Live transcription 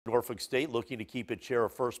Norfolk State looking to keep its share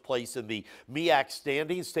of first place in the MEAC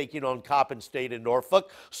standings, taking on Coppin State in Norfolk.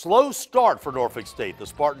 Slow start for Norfolk State. The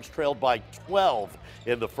Spartans trailed by 12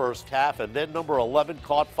 in the first half, and then number 11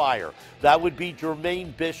 caught fire. That would be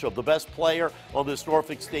Jermaine Bishop, the best player on this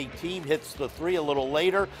Norfolk State team, hits the three a little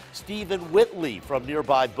later. Stephen Whitley from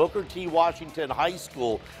nearby Booker T. Washington High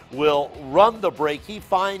School will run the break. He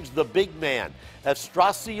finds the big man,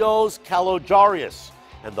 Estrasios Kalojarius,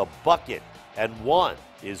 and the bucket, and one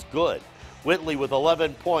is good. Whitley with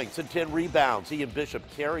 11 points and 10 rebounds. He and Bishop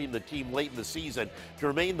carrying the team late in the season.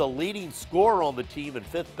 Jermaine, the leading scorer on the team and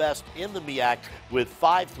fifth best in the MEAC with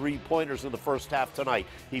 5 3-pointers in the first half tonight.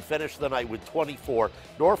 He finished the night with 24.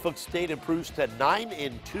 Norfolk State improves to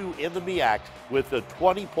 9-2 in the MEAC with a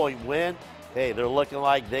 20-point win. Hey, they're looking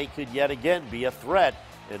like they could yet again be a threat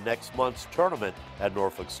in next month's tournament at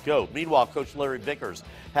Norfolk State. Meanwhile, Coach Larry Vickers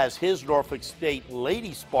has his Norfolk State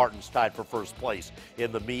Lady Spartans tied for first place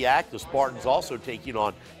in the MEAC. The Spartans also taking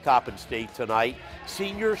on Coppin State tonight.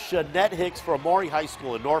 Senior Shanette Hicks from Maury High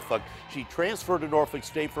School in Norfolk. She transferred to Norfolk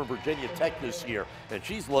State from Virginia Tech this year, and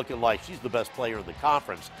she's looking like she's the best player in the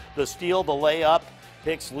conference. The steal, the layup.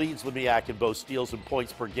 Hicks leads the MEAC in both steals and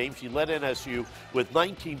points per game. She led NSU with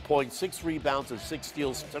 19 points, 6 rebounds, and 6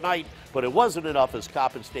 steals tonight, but it wasn't enough as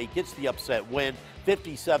Coppin State gets the upset win,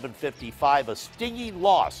 57-55, a stinging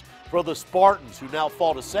loss for the Spartans, who now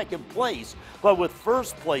fall to second place, but with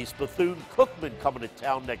first place Bethune-Cookman coming to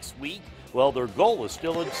town next week, well, their goal is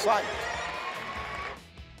still in sight.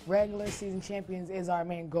 Regular season champions is our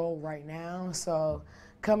main goal right now, so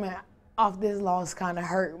coming off this loss kind of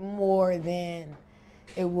hurt more than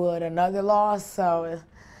it would another loss. So,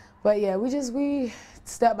 but yeah, we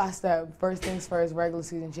step by step, first things first, regular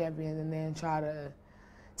season champions, and then try to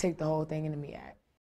take the whole thing in the MEAC.